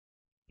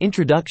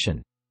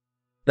Introduction.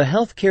 The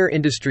healthcare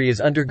industry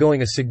is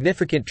undergoing a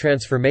significant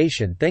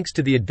transformation thanks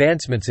to the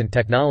advancements in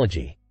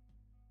technology.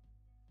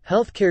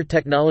 Healthcare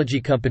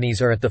technology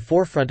companies are at the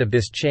forefront of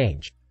this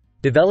change,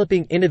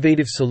 developing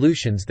innovative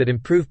solutions that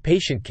improve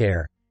patient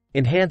care,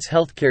 enhance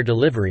healthcare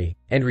delivery,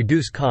 and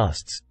reduce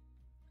costs.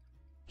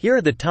 Here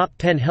are the top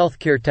 10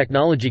 healthcare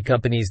technology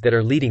companies that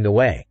are leading the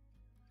way.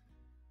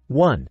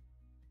 1.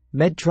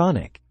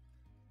 Medtronic.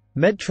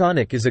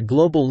 Medtronic is a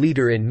global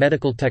leader in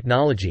medical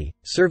technology,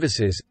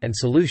 services, and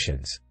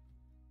solutions.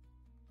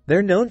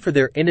 They're known for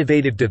their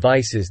innovative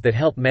devices that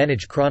help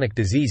manage chronic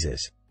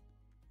diseases.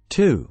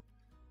 2.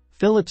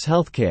 Philips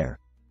Healthcare.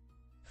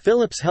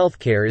 Philips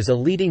Healthcare is a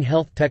leading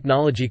health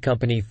technology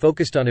company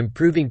focused on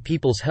improving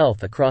people's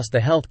health across the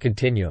health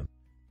continuum,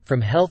 from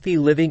healthy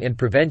living and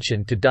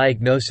prevention to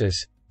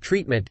diagnosis,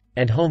 treatment,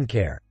 and home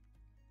care.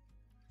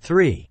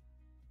 3.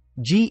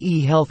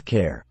 GE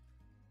Healthcare.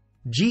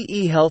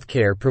 GE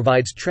Healthcare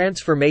provides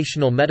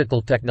transformational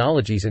medical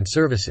technologies and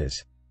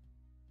services.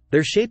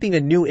 They're shaping a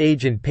new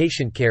age in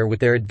patient care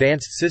with their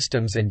advanced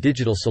systems and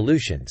digital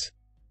solutions.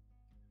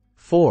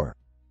 4.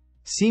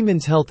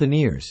 Siemens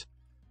Healthineers.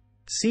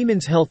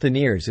 Siemens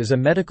Healthineers is a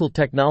medical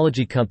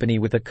technology company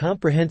with a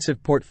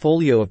comprehensive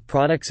portfolio of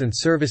products and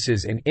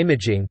services in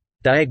imaging,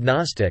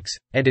 diagnostics,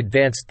 and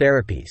advanced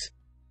therapies.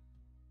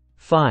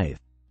 5.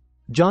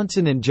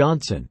 Johnson &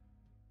 Johnson.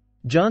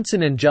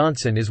 Johnson &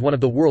 Johnson is one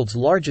of the world's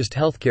largest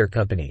healthcare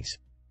companies.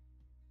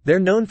 They're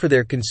known for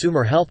their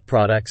consumer health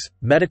products,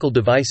 medical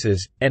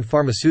devices, and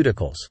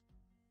pharmaceuticals.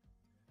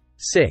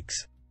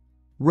 6.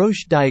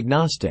 Roche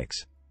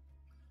Diagnostics.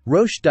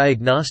 Roche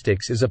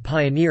Diagnostics is a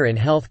pioneer in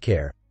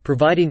healthcare,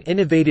 providing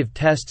innovative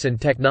tests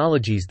and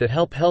technologies that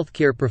help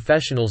healthcare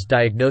professionals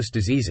diagnose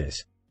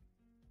diseases.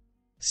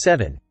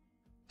 7.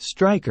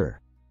 Stryker.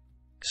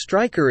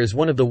 Stryker is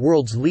one of the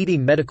world's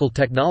leading medical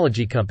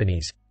technology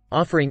companies,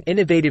 offering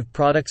innovative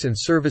products and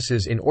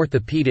services in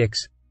orthopedics,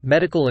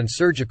 medical and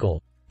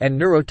surgical, and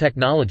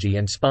neurotechnology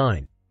and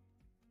spine.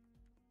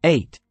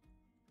 8.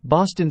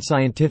 Boston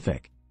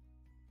Scientific.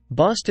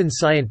 Boston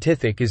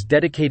Scientific is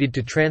dedicated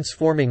to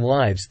transforming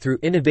lives through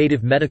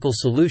innovative medical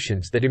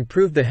solutions that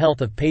improve the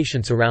health of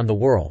patients around the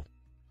world.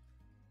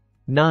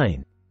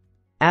 9.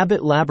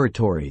 Abbott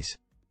Laboratories.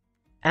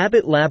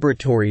 Abbott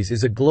Laboratories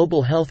is a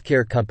global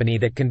healthcare company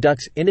that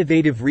conducts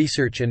innovative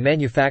research and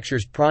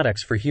manufactures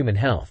products for human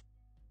health.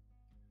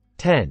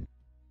 10.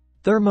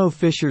 Thermo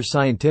Fisher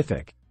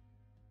Scientific.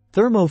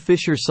 Thermo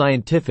Fisher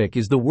Scientific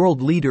is the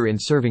world leader in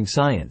serving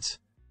science.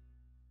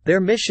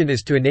 Their mission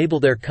is to enable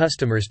their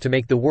customers to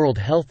make the world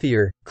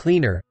healthier,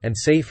 cleaner, and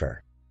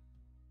safer.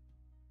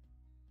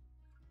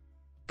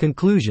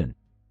 Conclusion.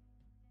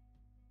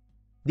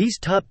 These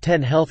top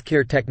 10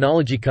 healthcare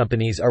technology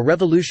companies are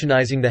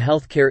revolutionizing the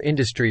healthcare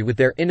industry with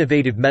their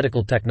innovative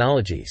medical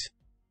technologies.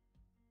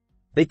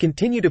 They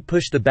continue to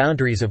push the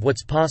boundaries of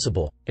what's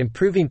possible,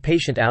 improving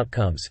patient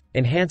outcomes,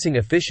 enhancing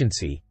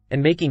efficiency,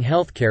 and making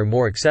healthcare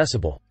more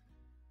accessible.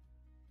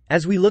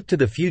 As we look to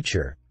the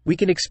future, we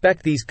can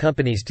expect these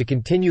companies to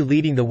continue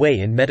leading the way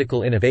in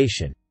medical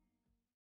innovation.